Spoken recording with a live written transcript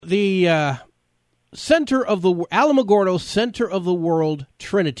The Center of the Alamogordo Center of the World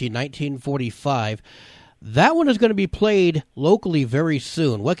Trinity, 1945. That one is going to be played locally very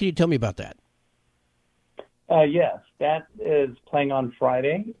soon. What can you tell me about that? Yes, that is playing on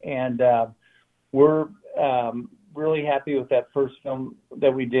Friday, and we're really happy with that first film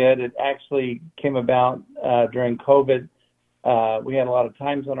that we did. It actually came about during COVID. We had a lot of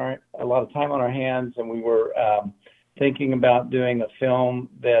time on our hands, and we were thinking about doing a film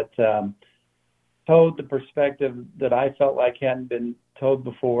that told the perspective that I felt like hadn't been told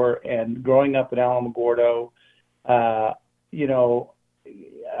before. And growing up in Alamogordo, I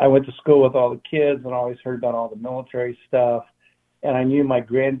went to school with all the kids and always heard about all the military stuff. And I knew my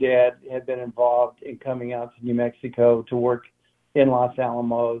granddad had been involved in coming out to New Mexico to work in Los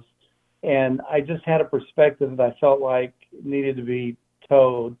Alamos. And I just had a perspective that I felt like needed to be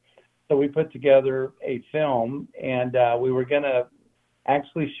told. So we put together a film, and we were going to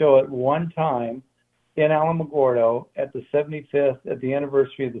actually show it one time in Alamogordo at the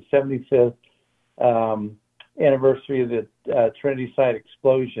anniversary of the 75th anniversary of the Trinity site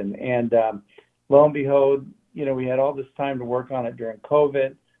explosion. And lo and behold, we had all this time to work on it during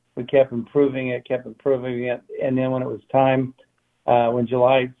COVID. We kept improving it. And then when it was time, when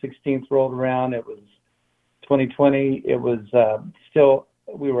July 16th rolled around, it was 2020. It was still,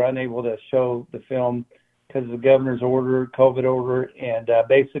 we were unable to show the film because of the governor's order, COVID order. And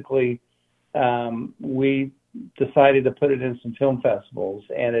basically, we decided to put it in some film festivals,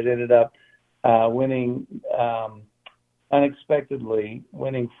 and it ended up unexpectedly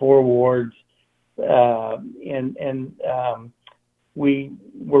winning 4 awards. We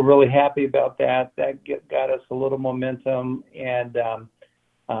were really happy about that. That got us a little momentum, and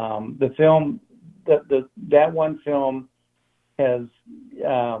the film, that one film has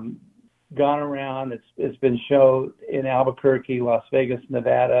gone around. It's been shown in Albuquerque, Las Vegas,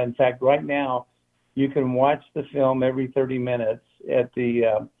 Nevada. In fact, right now, you can watch the film every 30 minutes at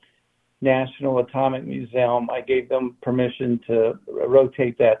the National Atomic Museum. I gave them permission to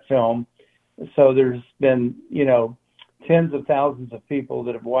rotate that film. So there's been, tens of thousands of people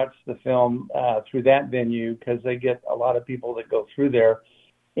that have watched the film through that venue, because they get a lot of people that go through there.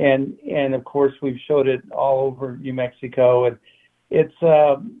 And of course, we've showed it all over New Mexico. And it's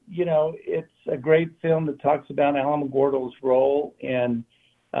it's a great film that talks about Alamogordo's role in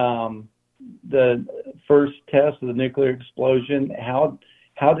the first test of the nuclear explosion.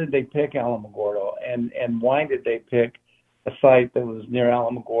 How did they pick Alamogordo, and why did they pick a site that was near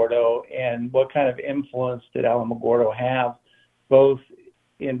Alamogordo, and what kind of influence did Alamogordo have, both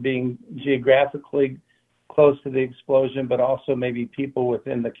in being geographically close to the explosion, but also maybe people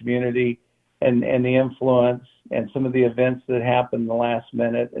within the community and the influence and some of the events that happened in the last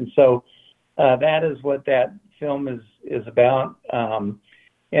minute. And so that is what that film is about. And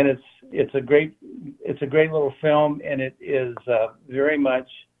it's a great little film, and it is very much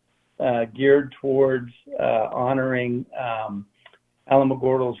geared towards honoring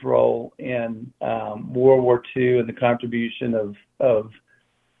Alamogordo's role in World War II and the contribution of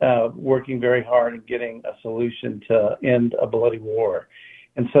working very hard and getting a solution to end a bloody war.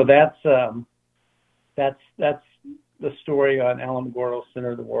 And so that's the story on Alamogordo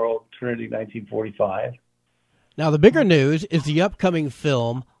Center of the World, Trinity, 1945. Now, the bigger news is the upcoming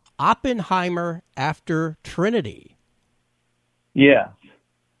film, Oppenheimer After Trinity. Yes.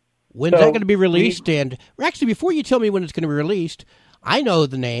 When's that going to be released? And actually, before you tell me when it's going to be released, I know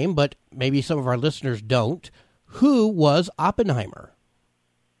the name, but maybe some of our listeners don't. Who was Oppenheimer?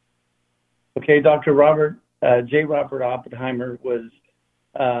 Okay, Dr. J. Robert Oppenheimer was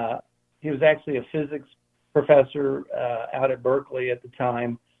actually a physics professor out at Berkeley at the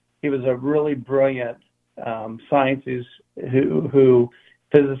time. He was a really brilliant scientist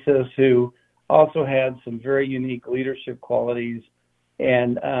physicist who also had some very unique leadership qualities.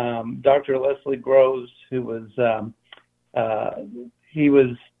 And Dr. Leslie Groves, who was he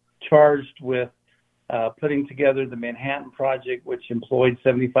was charged with putting together the Manhattan Project, which employed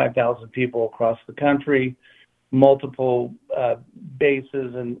 75,000 people across the country, multiple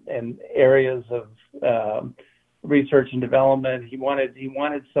bases and areas of research and development. He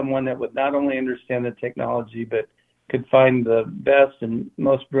wanted someone that would not only understand the technology, but could find the best and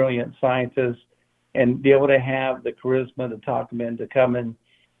most brilliant scientists and be able to have the charisma to talk them into coming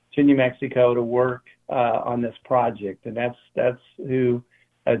to New Mexico to work on this project. And that's who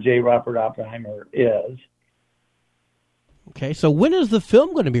J. Robert Oppenheimer is. Okay, so when is the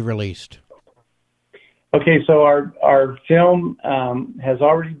film going to be released? Okay, so our film has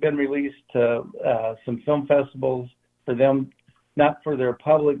already been released to some film festivals for them, not for their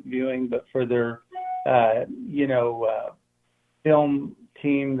public viewing, but for their, film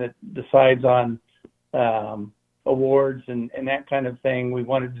team that decides on awards and that kind of thing. We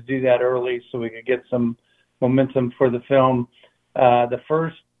wanted to do that early so we could get some momentum for the film. The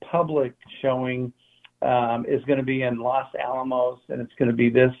first public showing is going to be in Los Alamos, and it's going to be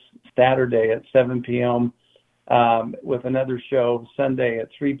this Saturday at 7 p.m. With another show Sunday at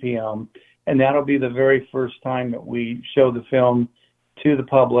 3 p.m. And that'll be the very first time that we show the film to the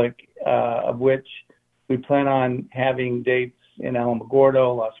public, of which we plan on having dates in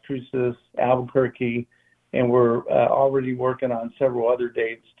Alamogordo, Las Cruces, Albuquerque, and we're already working on several other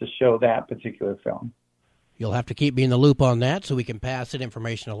dates to show that particular film. You'll have to keep me in the loop on that so we can pass that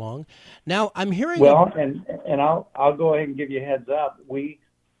information along. Now, I'm hearing... Well, and I'll go ahead and give you a heads up. We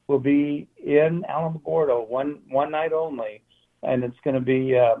will be in Alamogordo one night only, and it's going to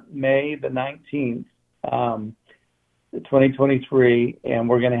be May the 19th, 2023, and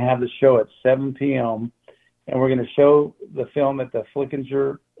we're going to have the show at 7 p.m., and we're going to show the film at the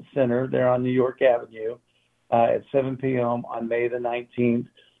Flickinger Center there on New York Avenue at 7 p.m. on May the 19th.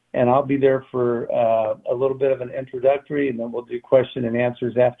 And I'll be there for a little bit of an introductory, and then we'll do question and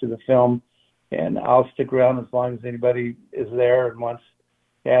answers after the film. And I'll stick around as long as anybody is there and wants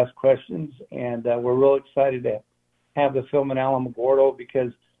to ask questions. And we're real excited to have the film in Alamogordo,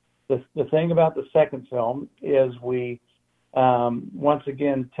 because the thing about the second film is we once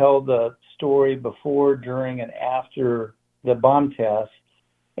again tell the story before, during, and after the bomb test.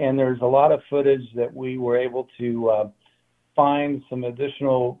 And there's a lot of footage that we were able to find some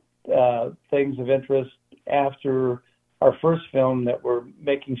additional things of interest after our first film that we're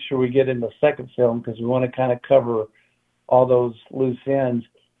making sure we get in the second film, because we want to kind of cover all those loose ends.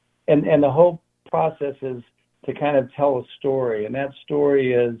 And the whole process is to kind of tell a story. And that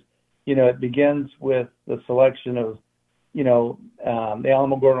story is, it begins with the selection of, the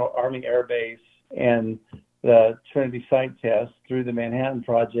Alamogordo Army Air Base and the Trinity site test through the Manhattan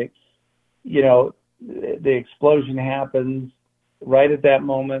Project. The explosion happens right at that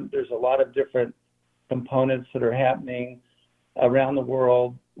moment. There's a lot of different components that are happening around the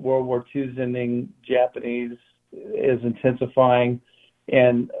world. World War II's ending, Japanese is intensifying,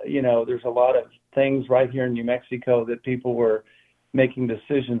 and there's a lot of things right here in New Mexico that people were making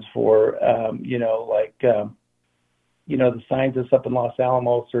decisions for. The scientists up in Los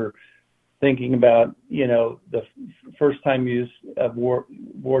Alamos are thinking about, the first time use of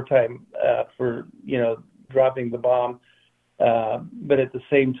wartime for, dropping the bomb. But at the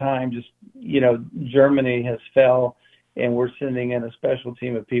same time, just, Germany has fell, and we're sending in a special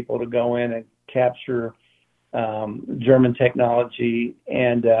team of people to go in and capture German technology.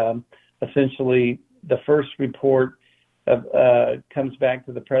 And essentially the first report comes back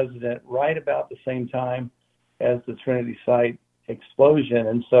to the president right about the same time as the Trinity site explosion.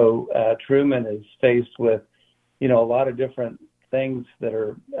 And so Truman is faced with, a lot of different things that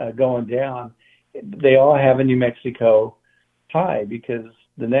are going down. They all have a New Mexico tie, because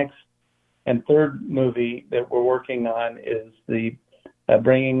the next and third movie that we're working on is the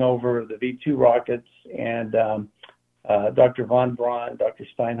bringing over the V-2 rockets and Dr. von Braun, Dr.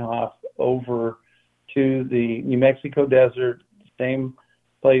 Steinhoff over to the New Mexico desert, same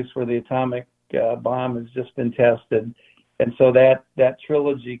place where the atomic bomb has just been tested. And so that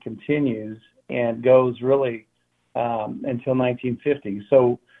trilogy continues and goes really until 1950.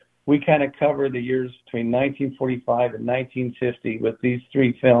 So we kind of cover the years between 1945 and 1950 with these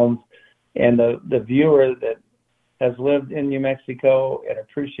three films. And the viewer that has lived in New Mexico and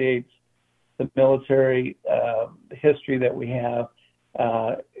appreciates the military history that we have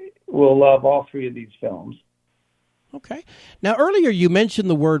will love all three of these films. Okay. Now, earlier you mentioned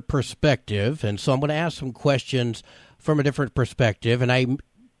the word perspective, and so I'm going to ask some questions from a different perspective. And I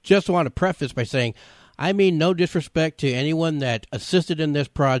just want to preface by saying, I mean no disrespect to anyone that assisted in this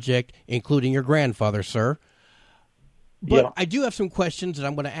project, including your grandfather, sir. But yeah. I do have some questions that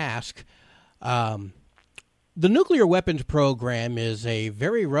I'm going to ask. The nuclear weapons program is a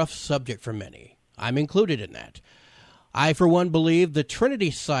very rough subject for many. I'm included in that. I, for one, believe the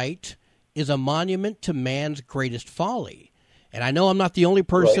Trinity site is a monument to man's greatest folly. And I know I'm not the only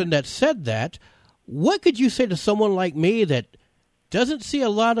person that said that. What could you say to someone like me that doesn't see a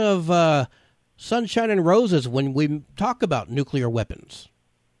lot of sunshine and roses when we talk about nuclear weapons?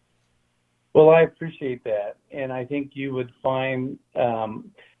 Well, I appreciate that. And I think you would find,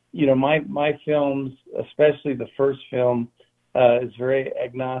 my films, especially the first film, is very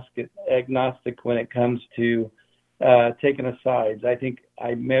agnostic when it comes to taking a sides. I think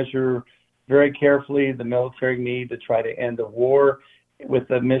I measure very carefully the military need to try to end the war with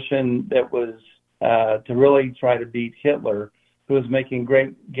a mission that was to really try to beat Hitler, who was making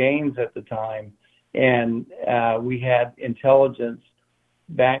great gains at the time. And we had intelligence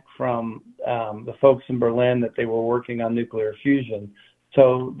back from the folks in Berlin that they were working on nuclear fusion.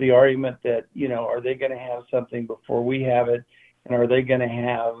 So the argument that, are they going to have something before we have it? And are they going to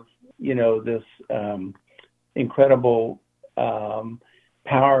have, this incredible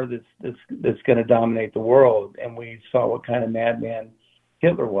power that's going to dominate the world? And we saw what kind of madman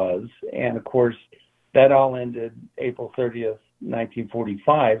Hitler was. And of course, that all ended April 30th,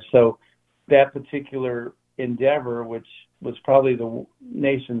 1945. So that particular endeavor, which was probably the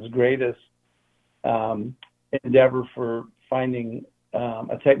nation's greatest endeavor for finding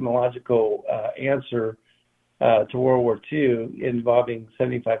a technological answer to World War II, involving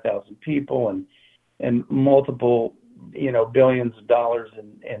 75,000 people and multiple, billions of dollars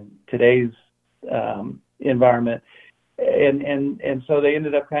in today's environment. And so they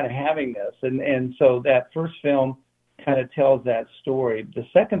ended up kind of having this. And so that first film kind of tells that story. The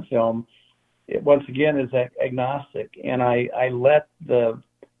second film, once again, is agnostic, and I let the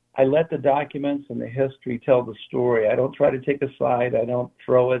documents and the history tell the story. I don't try to take a side. I don't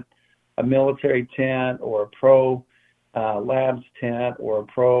throw it a military tent or a pro labs tent or a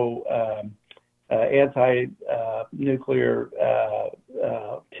pro anti nuclear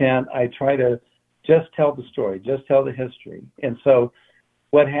tent. I try to just tell the story, just tell the history. And so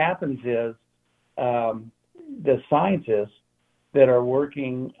what happens is the scientists that are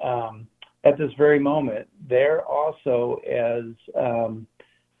working at this very moment, they're also as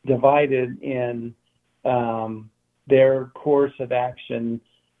divided in their course of action.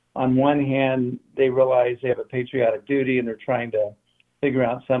 On one hand, they realize they have a patriotic duty and they're trying to figure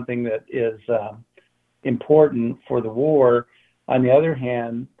out something that is important for the war. On the other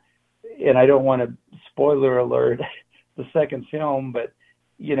hand, and I don't want to spoiler alert the second film, but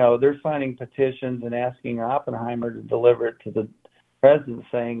they're signing petitions and asking Oppenheimer to deliver it to the president,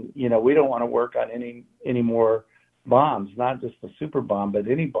 saying, we don't want to work on any more bombs, not just the super bomb, but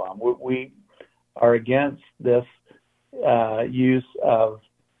any bomb. We are against this use of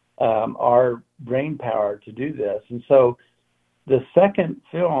our brain power to do this. And so the second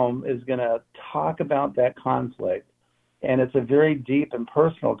film is going to talk about that conflict, and it's a very deep and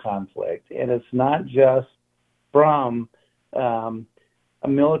personal conflict, and it's not just from a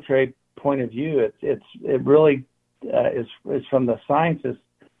military point of view. It really is from the scientist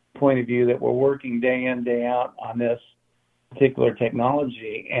point of view that we're working day in, day out on this particular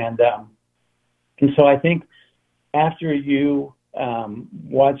technology. And so I think after you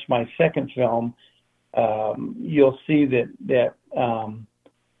watch my second film, you'll see that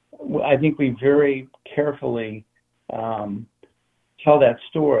I think we very carefully tell that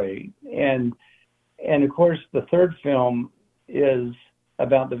story. And of course, the third film is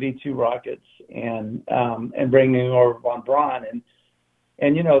about the V2 rockets and bringing over von Braun.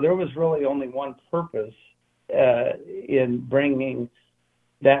 And there was really only one purpose in bringing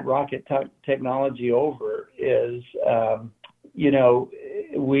that rocket technology over is,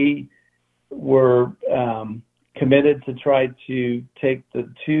 we were committed to try to take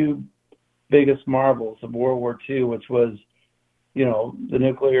the two biggest marvels of World War II, which was, the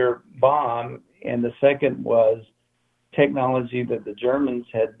nuclear bomb, and the second was technology that the Germans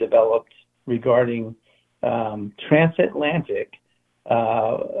had developed regarding transatlantic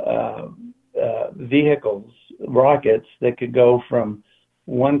vehicles, rockets that could go from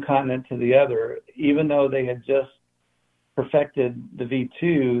one continent to the other. Even though they had just perfected the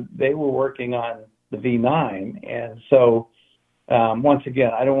V2, they were working on the V9. And so, once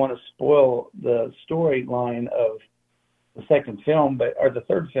again, I don't want to spoil the storyline of the second film, or the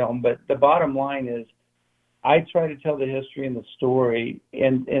third film, but the bottom line is I try to tell the history and the story.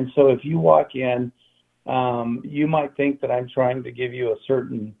 And so if you walk in, you might think that I'm trying to give you a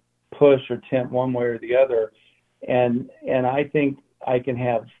certain push or tint one way or the other. And I think I can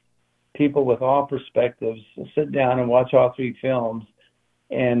have people with all perspectives sit down and watch all three films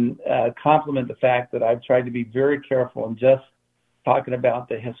and compliment the fact that I've tried to be very careful in just talking about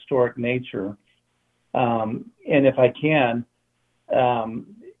the historic nature. And if I can,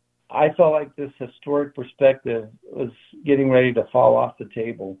 I felt like this historic perspective was getting ready to fall off the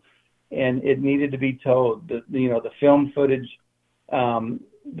table, and it needed to be told. The film footage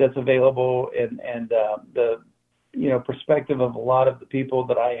that's available and the perspective of a lot of the people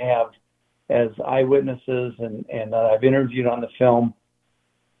that I have as eyewitnesses and that I've interviewed on the film,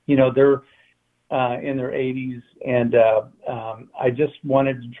 they're in their 80s, and I just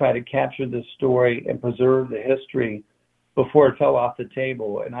wanted to try to capture this story and preserve the history before it fell off the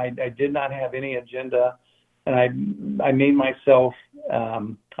table. And I did not have any agenda, and I made myself,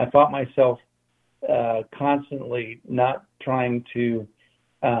 I fought myself constantly not trying to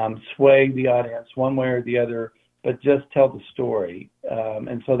sway the audience one way or the other but just tell the story.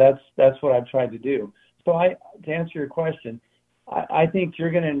 And so that's what I've tried to do. So to answer your question, I think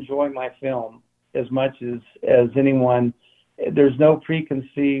you're going to enjoy my film as much as anyone. There's no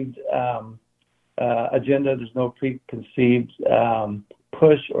preconceived agenda. There's no preconceived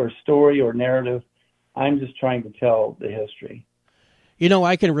push or story or narrative. I'm just trying to tell the history.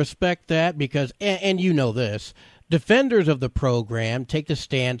 I can respect that because, and you know this, defenders of the program take the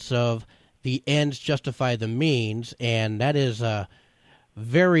stance of the ends justify the means, and that is a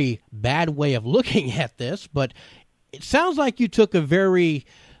very bad way of looking at this, but it sounds like you took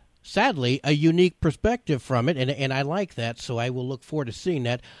sadly, a unique perspective from it, and I like that, so I will look forward to seeing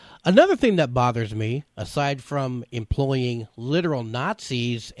that. Another thing that bothers me, aside from employing literal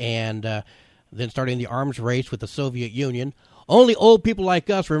Nazis and then starting the arms race with the Soviet Union, only old people like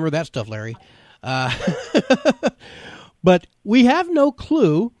us remember that stuff, Larry. But we have no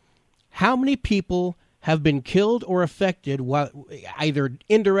clue how many people have been killed or affected, either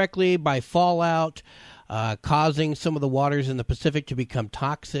indirectly by fallout, causing some of the waters in the Pacific to become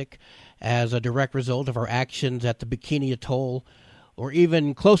toxic as a direct result of our actions at the Bikini Atoll, or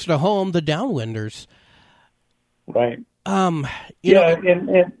even closer to home, the downwinders. Right. And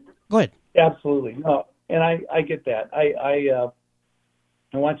go ahead. Absolutely. No, and I get that. I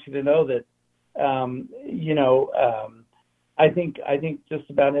want you to know that, I think just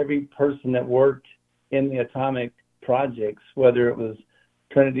about every person that worked in the atomic projects, whether it was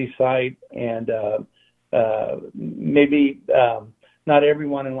Trinity Site and maybe not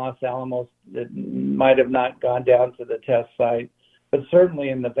everyone in Los Alamos that might have not gone down to the test site, but certainly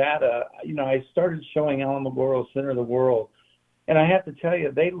in Nevada, I started showing Alamogordo Center of the World, and I have to tell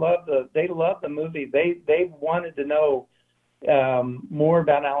you, they loved the movie. They wanted to know more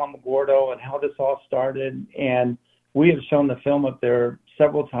about Alamogordo and how this all started, and we have shown the film up there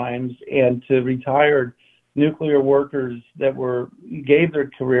several times, and to retired nuclear workers that gave their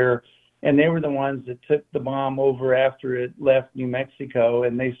career, and they were the ones that took the bomb over after it left New Mexico,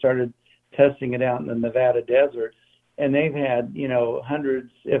 and they started testing it out in the Nevada desert. And they've had,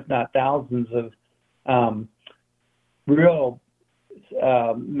 hundreds, if not thousands of real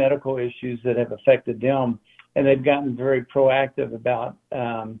medical issues that have affected them. And they've gotten very proactive about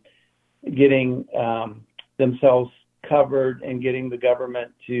getting themselves covered and getting the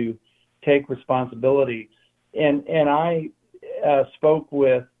government to take responsibility. And I spoke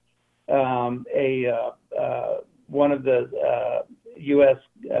with one of the U.S.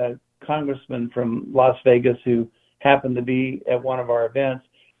 congressmen from Las Vegas who happened to be at one of our events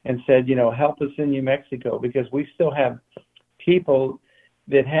and said, help us in New Mexico, because we still have people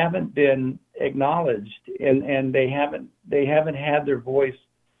that haven't been acknowledged and they haven't had their voice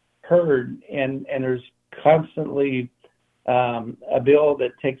heard, and there's constantly a bill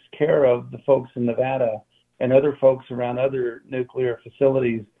that takes care of the folks in Nevada and other folks around other nuclear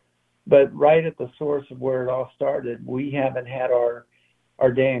facilities. But right at the source of where it all started, we haven't had our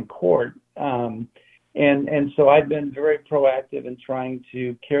day in court. And so I've been very proactive in trying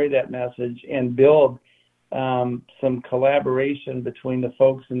to carry that message and build some collaboration between the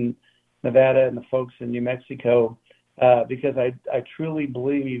folks in Nevada and the folks in New Mexico, because I truly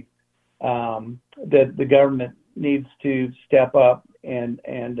believe that the government needs to step up and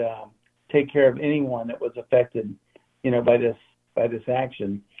take care of anyone that was affected, by this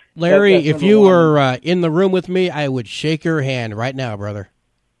action. Larry, if you were in the room with me, I would shake your hand right now, brother.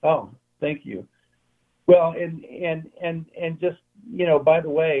 Oh, thank you. Well, and just, by the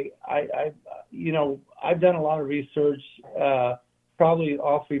way, I've done a lot of research, probably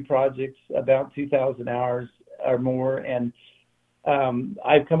all three projects, about 2,000 hours or more. And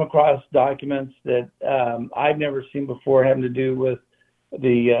I've come across documents that I've never seen before, having to do with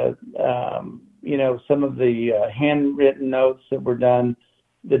the, some of the handwritten notes that were done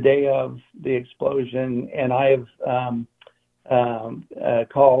the day of the explosion. And I have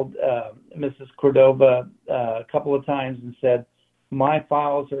called Mrs. Cordova a couple of times and said, my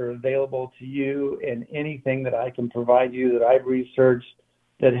files are available to you, and anything that I can provide you that I've researched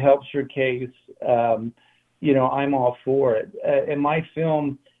that helps your case, I'm all for it. And my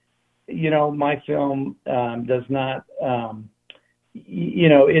film does not,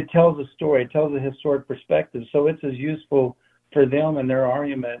 it tells a story, it tells a historic perspective. So it's as useful for them and their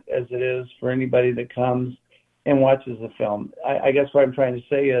argument as it is for anybody that comes and watches the film. I guess what I'm trying to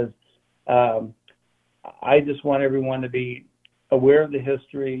say is, I just want everyone to be aware of the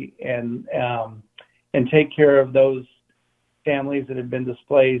history and take care of those families that have been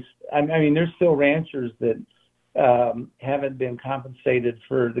displaced. I mean, there's still ranchers that haven't been compensated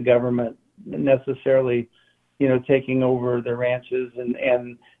for the government necessarily, taking over their ranches,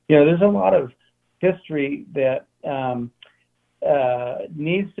 and there's a lot of history that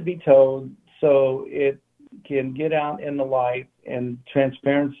needs to be told so it can get out in the light, and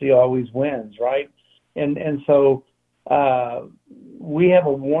transparency always wins, right? And so we have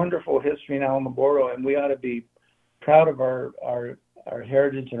a wonderful history in Alamogordo, and we ought to be proud of our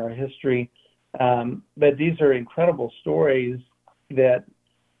heritage and our history. But these are incredible stories that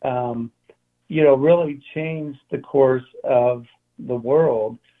really changed the course of the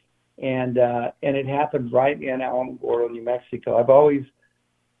world, and it happened right in Alamogordo, New Mexico. I've always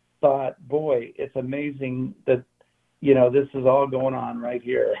thought, boy, it's amazing that this is all going on right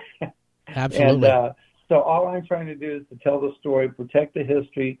here. Absolutely. And so all I'm trying to do is to tell the story, protect the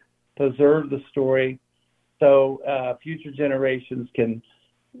history, preserve the story, so future generations can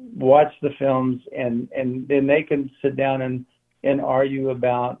watch the films, and then they can sit down and argue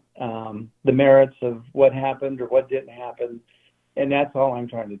about the merits of what happened or what didn't happen. And that's all I'm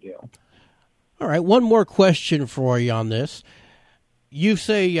trying to do. All right, one more question for you on this. You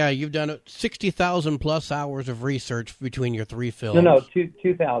say you've done 60,000 plus hours of research between your three films. No,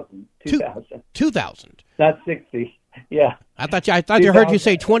 2,000. 2,000. Not 60. Yeah. I thought you heard you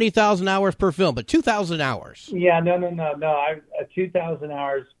say 20,000 hours per film, but 2,000 hours. Yeah, no. 2,000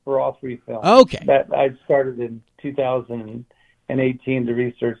 hours for all three films. Okay. I started in 2018 to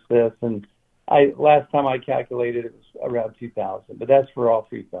research this, and last time I calculated it was around 2,000, but that's for all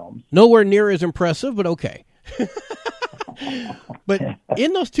three films. Nowhere near as impressive, but okay. But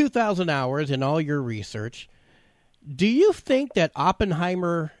in those 2,000 hours in all your research, do you think that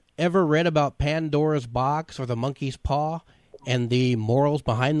Oppenheimer ever read about Pandora's box or the monkey's paw and the morals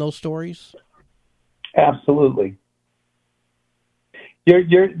behind those stories? Absolutely.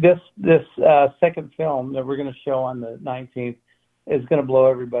 This second film that we're going to show on the 19th is going to blow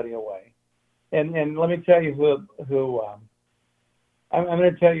everybody away. And let me tell you who I'm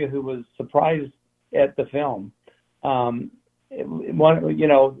going to tell you who was surprised at the film. One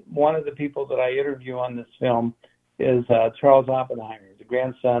of the people that I interview on this film is Charles Oppenheimer, the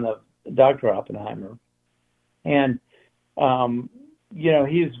grandson of Dr. Oppenheimer, and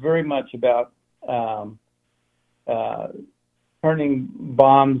he is very much about turning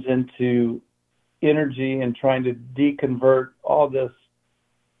bombs into energy and trying to deconvert all this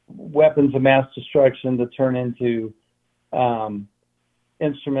weapons of mass destruction to turn into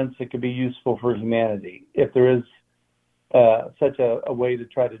instruments that could be useful for humanity, if there is such a way to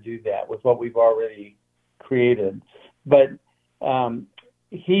try to do that with what we've already created. But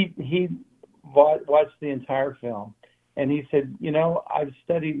he watched the entire film, and he said, I've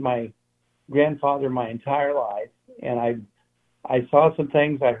studied my grandfather my entire life, and I saw some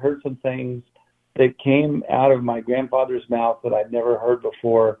things, I heard some things that came out of my grandfather's mouth that I'd never heard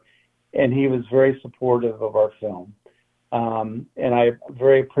before, and he was very supportive of our film. And I'm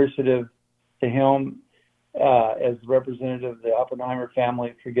very appreciative to him as representative of the Oppenheimer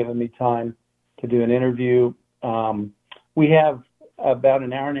family for giving me time to do an interview. We have about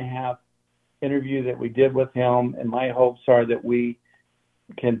an hour and a half interview that we did with him, and my hopes are that we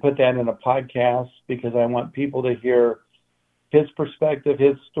can put that in a podcast, because I want people to hear his perspective,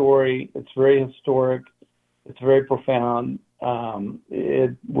 his story. It's very historic. It's very profound.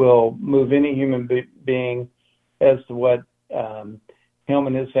 It will move any human being as to what him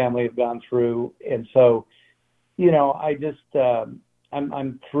and his family have gone through. And so, I just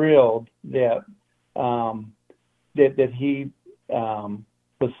I'm thrilled that that he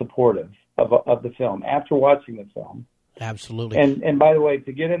was supportive of the film after watching the film. Absolutely. And by the way,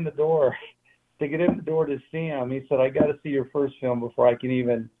 to get in the door to see him, he said, "I got to see your first film before I can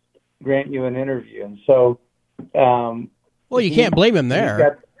even grant you an interview." And so, well, you can't blame him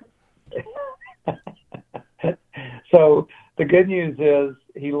there. So the good news is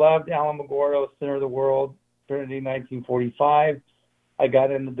he loved Alamogordo, Center of the World, Trinity, 1945. I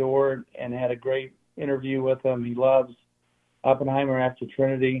got in the door and had a great interview with him. He loves Oppenheimer after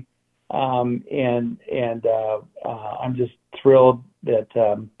Trinity, and I'm just thrilled that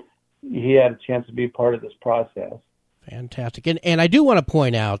he had a chance to be part of this process. Fantastic. And I do want to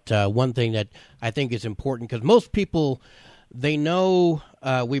point out one thing that I think is important, because most people, they know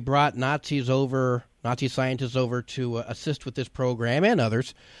we brought Nazi scientists over to assist with this program, and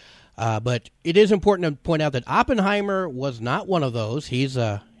others. But it is important to point out that Oppenheimer was not one of those. He's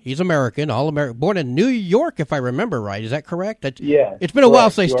American, all American, born in New York, if I remember right. Is that correct? Yeah. It's been a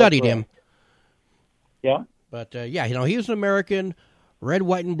while since I studied him. Yeah. But he was an American, red,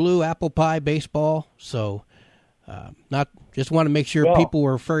 white, and blue, apple pie, baseball. So, not just want to make sure people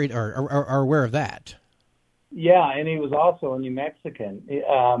were are aware of that. Yeah, and he was also a New Mexican.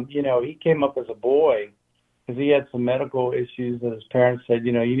 He came up as a boy because he had some medical issues, and his parents said,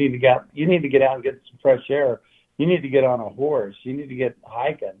 you need to get out and get some fresh air. you need to get on a horse. You need to get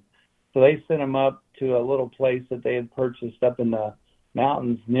hiking. So they sent him up to a little place that they had purchased up in the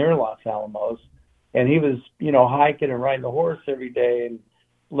mountains near Los Alamos. And he was, hiking and riding the horse every day and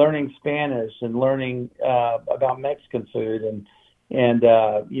learning Spanish and learning about Mexican food. And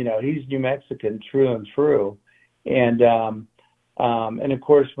he's New Mexican, true and true. And of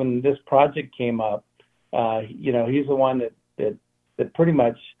course, when this project came up, he's the one that pretty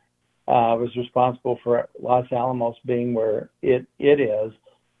much was responsible for Los Alamos being where it is.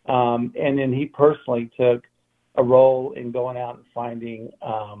 And then he personally took a role in going out and finding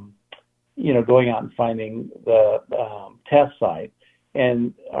the test site.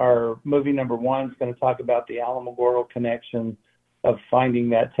 And our movie number 1 is going to talk about the Alamogordo connection of finding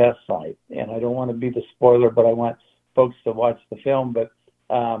that test site. And I don't want to be the spoiler, but I want folks to watch the film. But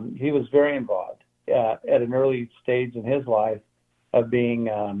he was very involved at an early stage in his life of being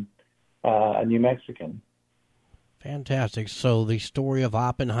a New Mexican. Fantastic. So the story of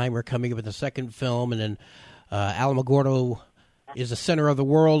Oppenheimer coming up in the second film, and then Alamogordo is the center of the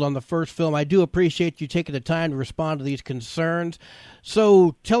world on the first film. I do appreciate you taking the time to respond to these concerns.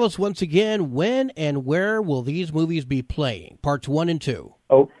 So tell us once again, when and where will these movies be playing, parts 1 and 2?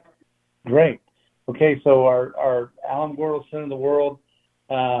 Oh, great. Okay, so our Alamogordo Center of the World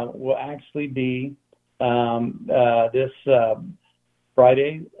will actually be this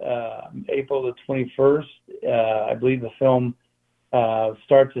Friday, April the 21st. I believe the film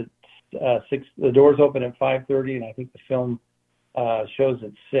starts at 6. The doors open at 5:30, and I think the film shows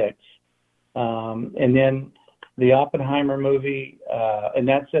at 6. And then the Oppenheimer movie, and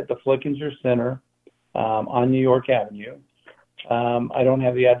that's at the Flickinger Center on New York Avenue. I don't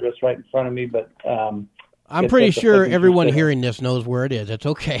have the address right in front of me, but I'm pretty sure everyone hearing this knows where it is. It's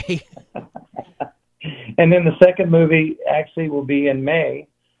okay. And then the second movie actually will be in May,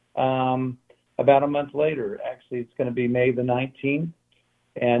 about a month later. Actually, it's going to be May the 19th.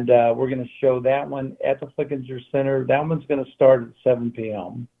 And we're going to show that one at the Flickinger Center. That one's going to start at 7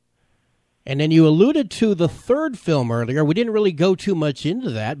 p.m. And then you alluded to the third film earlier. We didn't really go too much into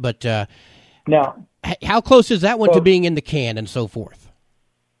that, but no. How close is that one to being in the can and so forth?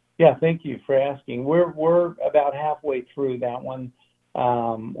 Yeah, thank you for asking. We're about halfway through that one.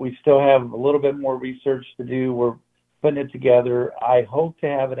 We still have a little bit more research to do. We're putting it together. I hope to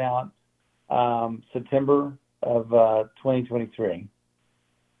have it out September of 2023.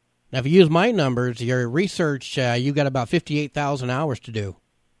 Now, if you use my numbers, your research, you've got about 58,000 hours to do.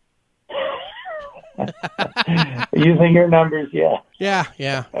 Using your numbers, yeah.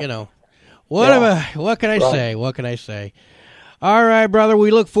 Yeah, What can I say? What can I say? All right, brother,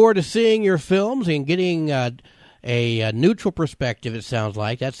 we look forward to seeing your films and getting a neutral perspective, it sounds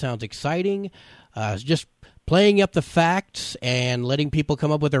like. That sounds exciting. Just playing up the facts and letting people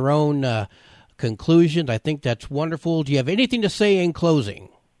come up with their own conclusions. I think that's wonderful. Do you have anything to say in closing?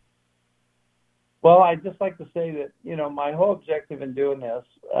 Well, I'd just like to say that, my whole objective in doing this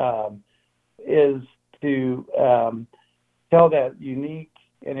is to tell that unique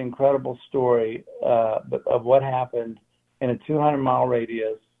and incredible story of what happened in a 200-mile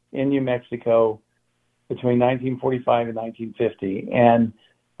radius in New Mexico between 1945 and 1950. And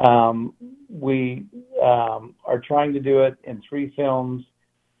we are trying to do it in 3 films.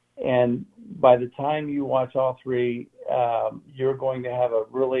 And by the time you watch all 3, you're going to have a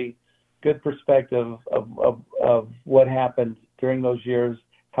really good perspective of what happened during those years,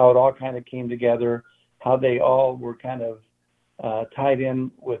 how it all kind of came together, how they all were kind of tied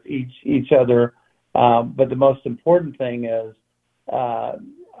in with each other. But the most important thing is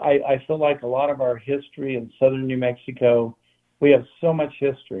I feel like a lot of our history in southern New Mexico, we have so much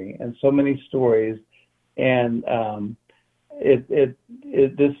history and so many stories. And this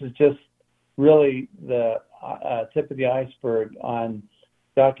is just really the tip of the iceberg on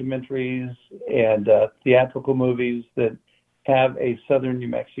documentaries and theatrical movies that have a southern New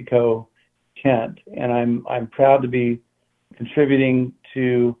Mexico tint, and I'm proud to be contributing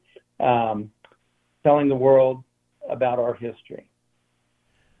to telling the world about our history.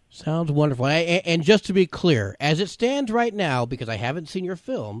 Sounds wonderful. And just to be clear, as it stands right now, because I haven't seen your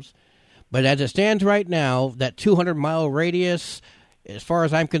films, but as it stands right now, that 200-mile radius, as far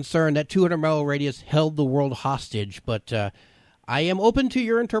as I'm concerned, that 200-mile radius held the world hostage. But I am open to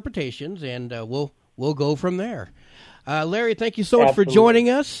your interpretations, and we'll go from there. Larry, thank you so much for joining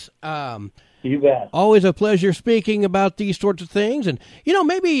us. You bet. Always a pleasure speaking about these sorts of things. And,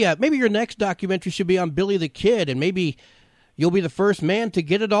 maybe your next documentary should be on Billy the Kid, and maybe you'll be the first man to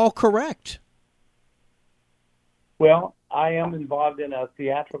get it all correct. Well, I am involved in a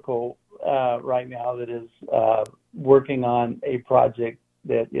theatrical right now that is working on a project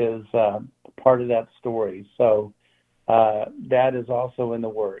that is part of that story. So that is also in the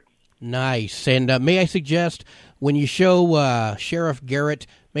works. Nice. And may I suggest, when you show Sheriff Garrett,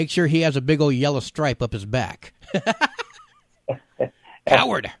 make sure he has a big old yellow stripe up his back.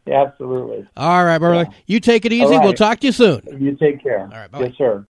 Coward. Absolutely. All right, brother. Yeah. You take it easy. All right. We'll talk to you soon. You take care. All right, bye. Yes, sir.